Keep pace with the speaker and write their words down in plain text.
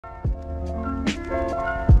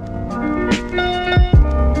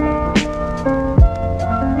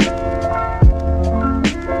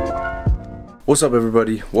What's up,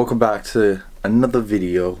 everybody? Welcome back to another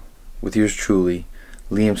video with yours truly,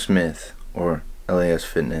 Liam Smith, or l.a.s.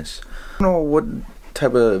 Fitness. I don't know what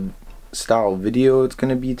type of style video it's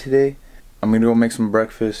gonna be today. I'm gonna go make some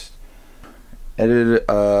breakfast, edited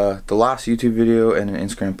the last YouTube video and an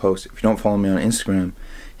Instagram post. If you don't follow me on Instagram,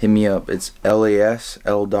 hit me up. It's l.a.s.fitness.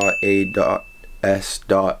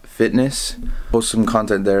 Post some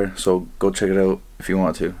content there, so go check it out if you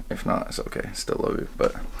want to. If not, it's okay. Still love you.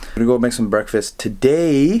 But I'm gonna go make some breakfast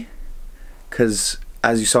today, because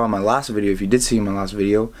as you saw in my last video, if you did see my last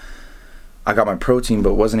video, I got my protein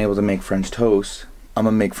but wasn't able to make French toast. I'm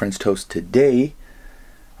gonna make French toast today.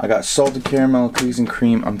 I got salted caramel, cookies and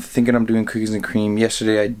cream. I'm thinking I'm doing cookies and cream.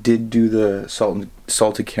 Yesterday I did do the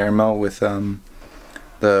salted caramel with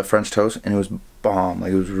the French toast, and it was bomb.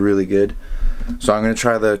 Like, it was really good. So I'm gonna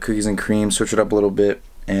try the cookies and cream, switch it up a little bit,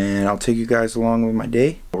 and I'll take you guys along with my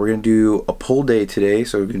day. We're gonna do a pull day today,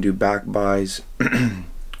 so we're gonna do back buys,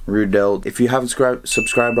 rear delt. If you haven't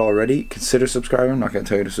subscribed already, consider subscribing. I'm not gonna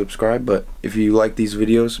tell you to subscribe, but if you like these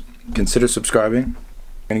videos, consider subscribing. I'm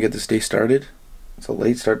gonna get this day started. It's a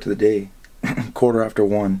late start to the day,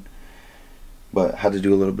 1:15, but had to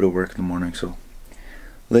do a little bit of work in the morning, so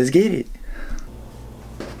let's get it.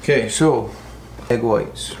 Okay, so egg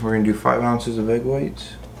whites. We're gonna do 5 ounces of egg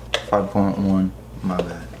whites. 5.1, my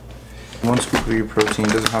bad. 1 scoop of your protein.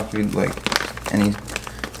 Doesn't have to be like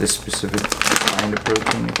this specific kind of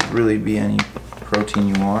protein. It could really be any protein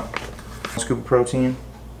you want. 1 scoop of protein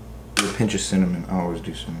with a pinch of cinnamon. I always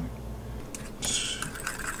do cinnamon.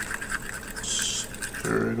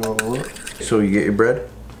 Stir it all up. So you get your bread.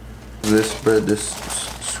 This bread, this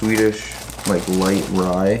Swedish like light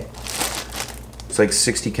rye. It's like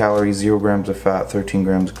 60 calories, 0 grams of fat, 13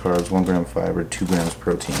 grams of carbs, 1 gram of fiber, 2 grams of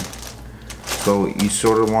protein. So you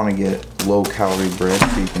sort of want to get low calorie bread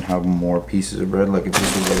so you can have more pieces of bread. Like if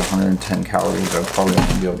this was like 110 calories, I'd probably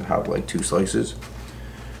only be able to have like 2 slices.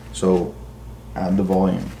 So add the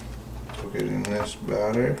volume. So getting this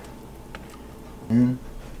batter in,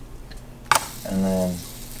 and then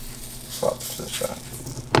swap to the side.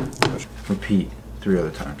 Repeat 3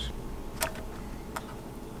 other times.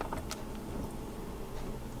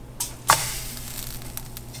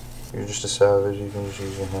 You're just a savage, you can just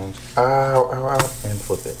use your hands. Ow, ow, ow. And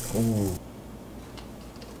flip it. Ooh.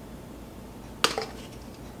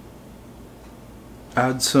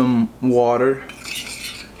 Add some water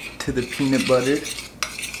to the peanut butter.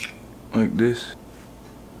 Like this.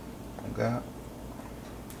 Like that.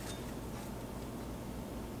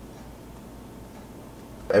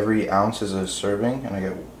 Every ounce is a serving, and I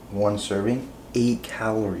get 1 serving. 8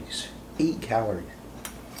 calories. 8 calories.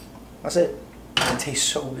 That's it. It tastes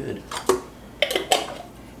so good.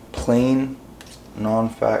 Plain,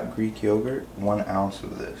 non-fat Greek yogurt, 1 ounce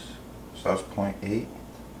of this. So that's 0.8.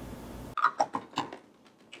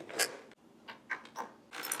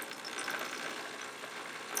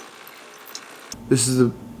 This is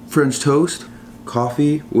the French toast.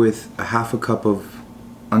 Coffee with a 1/2 cup of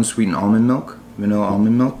unsweetened almond milk, vanilla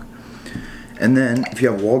almond milk. And then if you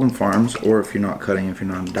have Walden Farms, or if you're not cutting, if you're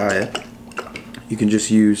not on a diet, you can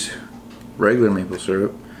just use regular maple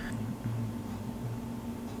syrup.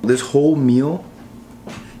 This whole meal,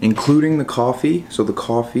 including the coffee, so the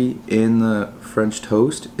coffee in the French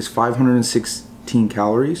toast, is 516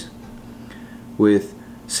 calories with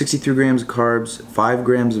 63 grams of carbs, 5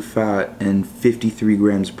 grams of fat, and 53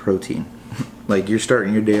 grams of protein. Like, you're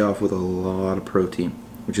starting your day off with a lot of protein,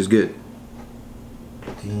 which is good.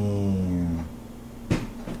 Damn.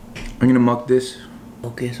 I'm gonna muck this.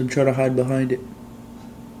 Okay, so I'm trying to hide behind it.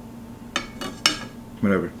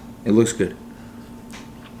 Whatever. It looks good.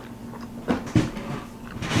 It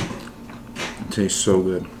tastes so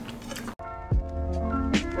good.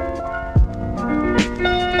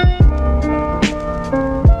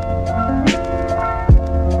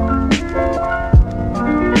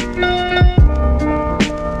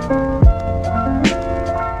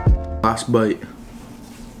 Last bite.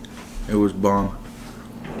 It was bomb.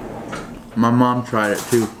 My mom tried it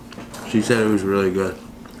too. She said it was really good.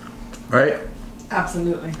 Right?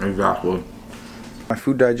 Absolutely. Exactly. My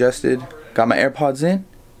food digested, got my AirPods in,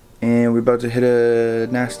 and we're about to hit a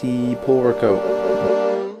nasty pull workout.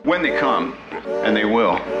 When they come, and they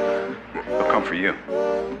will, they'll come for you.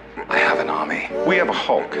 I have an army. We have a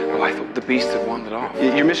Hulk. Well, I thought the beast had wandered off.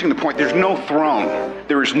 You're missing the point. There's no throne.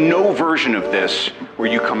 There is no version of this where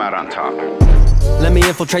you come out on top. Let me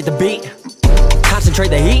infiltrate the beat, concentrate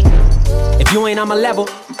the heat. If you ain't on my level,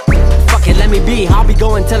 fuck fuck it, let me be. I'll be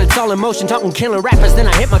going till it's all in motion. Talking killing rappers, then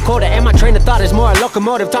I hit my quota. And my train of thought is more a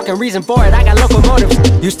locomotive. Talking reason for it, I got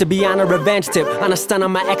locomotives. Used to be on a revenge tip, on a stun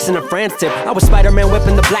on my ex and a friend's tip. I was Spider-Man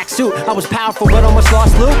whipping the black suit. I was powerful but almost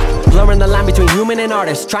lost Luke. Blurring the line between human and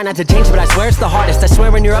artist. Try not to change but I swear it's the hardest. I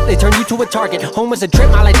swear when you're up they turn you to a target. Home was a trip,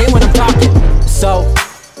 all I did when I'm talking. So,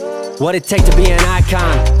 what it take to be an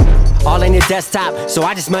icon? All in your desktop, so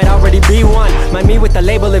I just might already be one. My me with the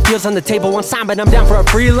label, it feels on the table one time, but I'm down for a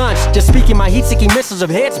free lunch. Just speaking my heat-seeking missiles of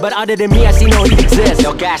hits, but other than me, I see no heat exists.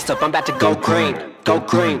 Yo, gassed up, I'm about to go green, go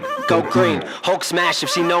green, go green. Hulk smash if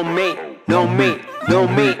she know me, know me, know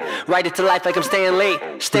me. Write it to life like I'm Stan Lee,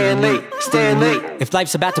 Stan Lee, Stan Lee. If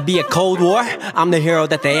life's about to be a cold war, I'm the hero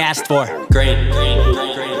that they asked for. Green,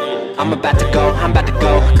 I'm about to go, I'm about to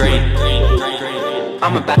go green.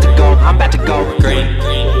 I'm about to go, I'm about to go green.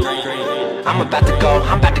 I'm about to go,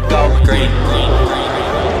 I'm about to go green.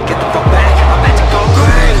 Get the fuck back, I'm about to go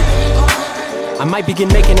green. I might begin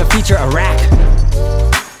making a feature Iraq.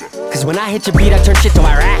 Cause when I hit your beat, I turn shit to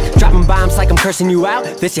Iraq. Dropping bombs like I'm cursing you out.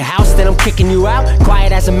 This your house, then I'm kicking you out.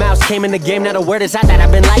 Quiet as a mouse, came in the game, now the word is out that I've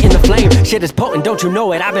been lighting the flame. Shit is potent, don't you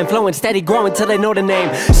know it? I've been flowing, steady growing till they know the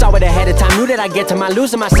name. Saw it ahead of time, knew that I'd get to my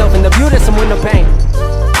losing myself in the view that some window pain.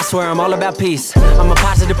 I swear I'm all about peace, I'm a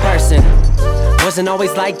positive person. Wasn't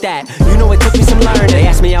always like that, you know it took me some learning. They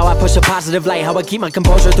asked me how I push a positive light, how I keep my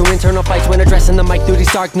composure through internal fights when addressing the mic through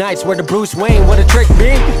these dark nights. Where the Bruce Wayne, what a trick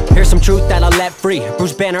be. Here's some truth that I'll let free.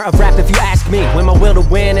 Bruce Banner of rap if you ask me. When my will to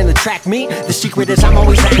win and the track meet, the secret is I'm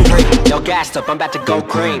always angry. Yo, gassed up, I'm about to go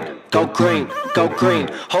green, go green, go green.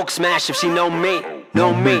 Hulk smash if she know me,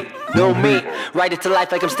 know me, know me. Write it to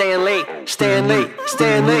life like I'm Stan Lee, Stan Lee,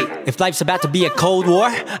 Stan Lee. If life's about to be a cold war,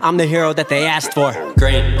 I'm the hero that they asked for.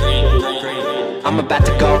 Green, I'm about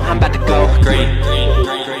to go, I'm about to go green.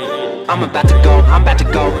 I'm about to go, I'm about to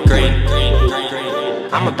go green.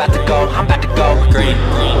 I'm about to go, I'm about to go green.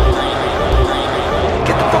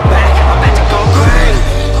 Get the fuck back, I'm about to go green.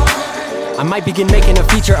 I might begin making a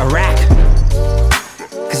feature Iraq.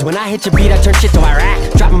 Cause when I hit your beat, I turn shit to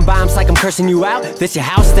Iraq. Dropping bombs like I'm cursing you out. This your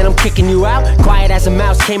house, then I'm kicking you out. Quiet as a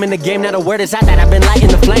mouse, came in the game, now the word is out that I've been lighting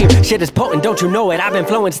the flame. Shit is potent, don't you know it? I've been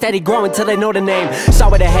flowing, steady growing till they know the name. Saw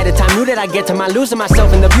it ahead of time, knew that I'd get to my losing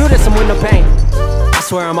myself in the view that some window pain. I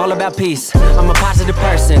swear I'm all about peace, I'm a positive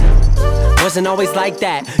person. Wasn't always like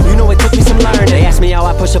that, you know it took me some learning. They asked me how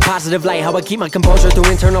I push a positive light, how I keep my composure through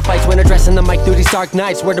internal fights when addressing the mic through these dark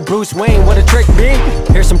nights. Where the Bruce Wayne, what a trick be.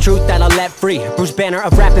 Here's some truth that I'll let free. Bruce Banner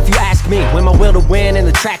of rap if you ask me. When my will to win and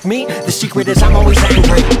the track meet, the secret is I'm always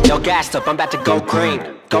angry. Yo, gassed up, I'm about to go green,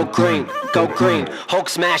 go green, go green. Hulk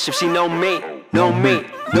smash if she know me, know me,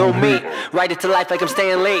 know me. Write it to life like I'm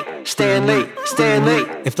Stan Lee, Stan Lee, Stan Lee.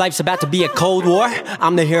 If life's about to be a cold war,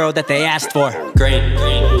 I'm the hero that they asked for. Green,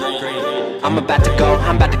 I'm about to go,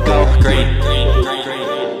 I'm about to go green.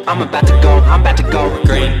 I'm about to go, I'm about to go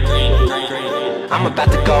green. I'm about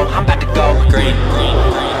to go, I'm about to go green.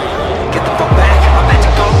 Get the fuck back, I'm about to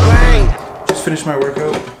go green. Just finished my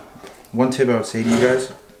workout. One tip I would say to you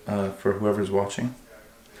guys, for whoever's watching,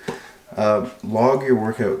 log your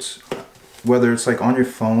workouts. Whether it's like on your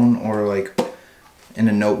phone or like in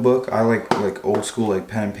a notebook. I like old school, like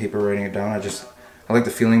pen and paper, writing it down. I like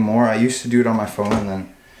the feeling more. I used to do it on my phone and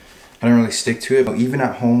then I didn't really stick to it. But even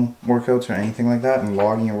at home workouts or anything like that, and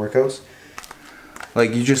logging your workouts,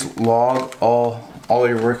 like you just log all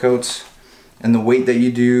your workouts and the weight that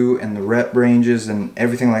you do and the rep ranges and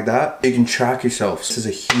everything like that. You can track yourself. This is a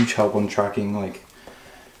huge help on tracking like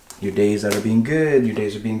your days that are being good, your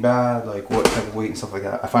days are being bad, like what type of weight and stuff like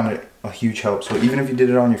that. I find it a huge help. So even if you did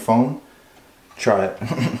it on your phone, try it.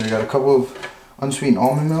 I got a couple of unsweetened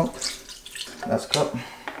almond milk. That's a cup.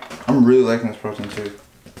 I'm really liking this protein too.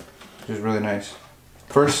 It's really nice.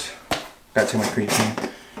 First, gotta take my creatine,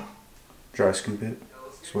 dry scoop it.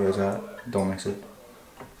 That's where it's at. Don't mix it.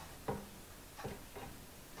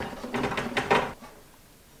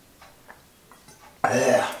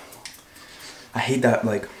 Ugh. I hate that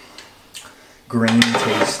like grainy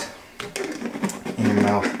taste in your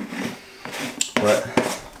mouth, but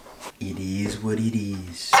it is what it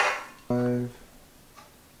is.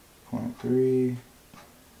 5.3,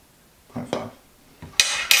 0.5.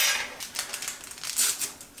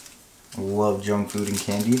 I love junk food and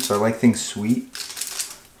candy, so I like things sweet.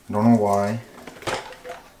 I don't know why.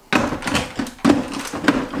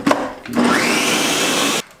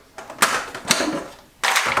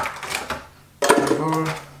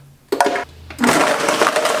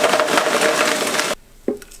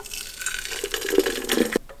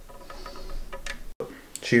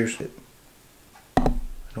 Cheers. I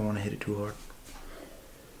don't want to hit it too hard.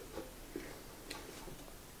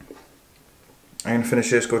 I'm gonna finish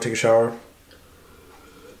this, go take a shower.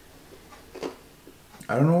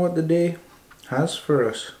 I don't know what the day has for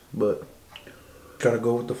us, but gotta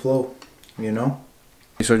go with the flow, you know?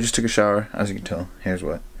 So I just took a shower, as you can tell. Here's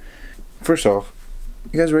what. First off,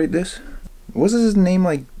 you guys rate this? Wasn't his name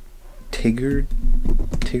like Tigger?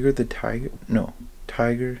 Tigger the Tiger? No.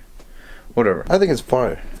 Tiger? Whatever. I think it's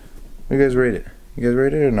fire. You guys rate it? You guys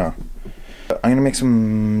rate it or no? I'm gonna make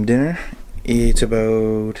some dinner. It's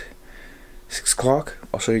about 6 o'clock.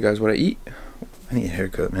 I'll show you guys what I eat. I need a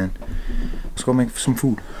haircut, man. Let's go make some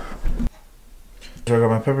food. So I got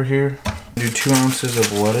my pepper here. Do 2 ounces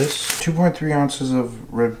of lettuce, 2.3 ounces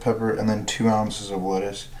of red pepper, and then 2 ounces of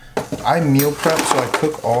lettuce. I meal prep, so I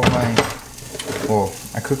cook all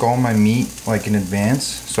my meat like in advance.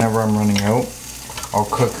 So whenever I'm running out, I'll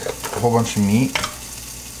cook a whole bunch of meat,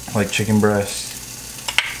 like chicken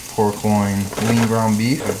breast, pork loin, lean ground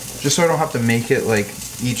beef, just so I don't have to make it like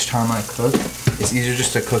each time I cook. It's easier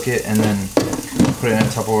just to cook it and then put it in a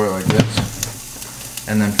Tupperware like this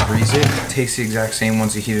and then freeze it. It tastes the exact same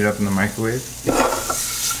once you heat it up in the microwave.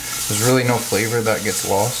 There's really no flavor that gets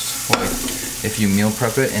lost like if you meal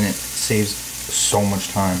prep it, and it saves so much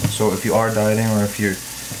time. So if you are dieting or if you're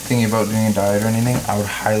thinking about doing a diet or anything, I would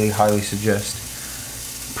highly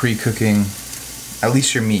suggest pre-cooking at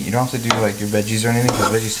least your meat. You don't have to do like your veggies or anything, because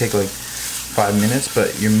veggies take like 5 minutes,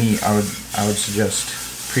 but your meat, I would suggest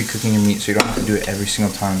pre-cooking your meat so you don't have to do it every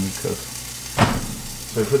single time you cook.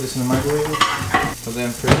 So we put this in the microwave, put that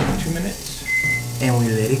in for 2 minutes, and we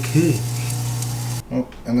let it cook. Oh,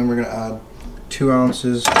 and then we're gonna add 2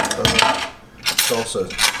 ounces of salsa.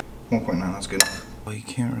 1.9, that's good. Well, you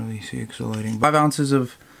can't really see it because of lighting. 5 ounces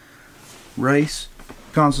of rice,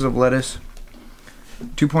 2 ounces of lettuce,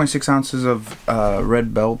 2.6 ounces of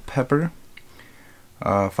red bell pepper,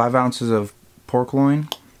 5 ounces of pork loin,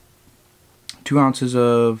 2 ounces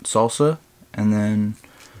of salsa, and then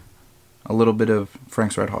a little bit of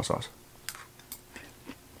Frank's Red Hot sauce.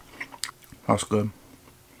 That's good.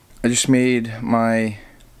 I just made my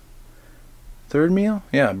 3rd meal.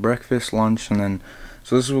 Yeah, breakfast, lunch, and then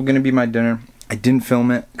so this is going to be my dinner. I didn't film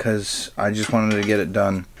it because I just wanted to get it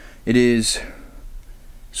done. It is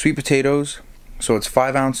sweet potatoes. So it's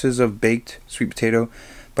 5 ounces of baked sweet potato,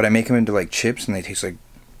 but I make them into like chips, and they taste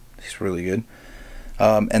really good.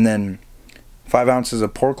 And then 5 ounces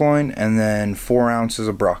of pork loin, and then 4 ounces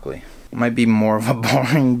of broccoli. Might be more of a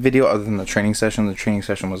boring video other than the training session. The training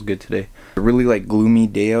session was good today. A really like gloomy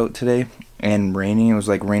day out today and raining. It was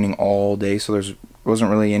like raining all day, so there wasn't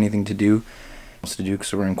really anything to do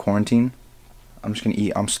because we're in quarantine. I'm just gonna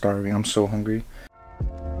eat. I'm starving. I'm so hungry.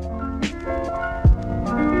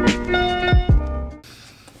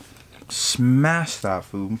 Smash that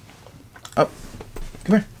food. Up.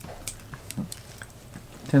 Come here.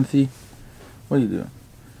 Timothy. What are you doing?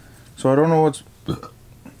 So I don't know what's...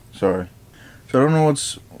 Sorry. So I don't know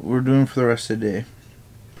what's we're doing for the rest of the day.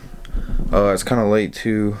 It's kind of late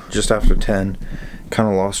too. Just after 10. Kind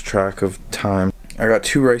of lost track of time. I got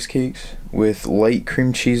 2 rice cakes with light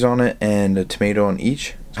cream cheese on it and a tomato on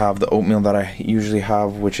each. I have the oatmeal that I usually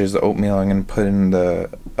have, which is the oatmeal I'm going to put in the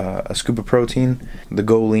a scoop of protein, the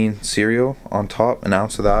Go Lean cereal on top, 1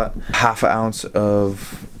 ounce of that, 1/2 ounce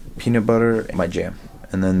of peanut butter, and my jam.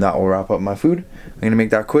 And then that will wrap up my food. I'm going to make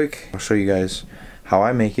that quick. I'll show you guys how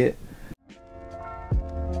I make it.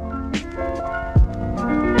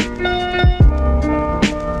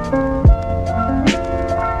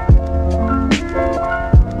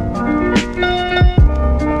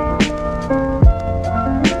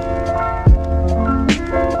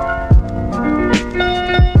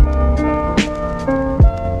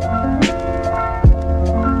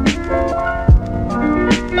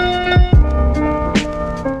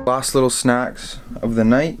 Last little snacks of the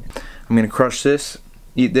night. I'm gonna crush this,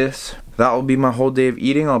 eat this. That will be my whole day of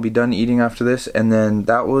eating. I'll be done eating after this, and then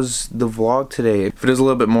that was the vlog today. If it is a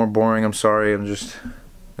little bit more boring, I'm sorry. It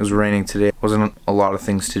was raining today. Wasn't a lot of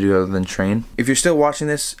things to do other than train. If you're still watching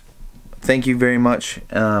this, thank you very much.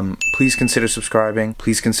 Please consider subscribing.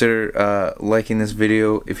 Please consider liking this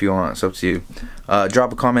video if you want. It's up to you.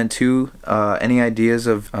 Drop a comment too. Any ideas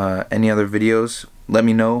of any other videos, let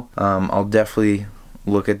me know. I'll definitely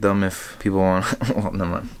look at them if people want. Well, never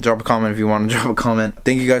mind. Drop a comment if you want to drop a comment.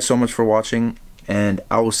 Thank you guys so much for watching, and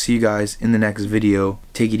I will see you guys in the next video.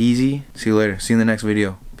 Take it easy. See you later. See you in the next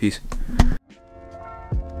video. Peace.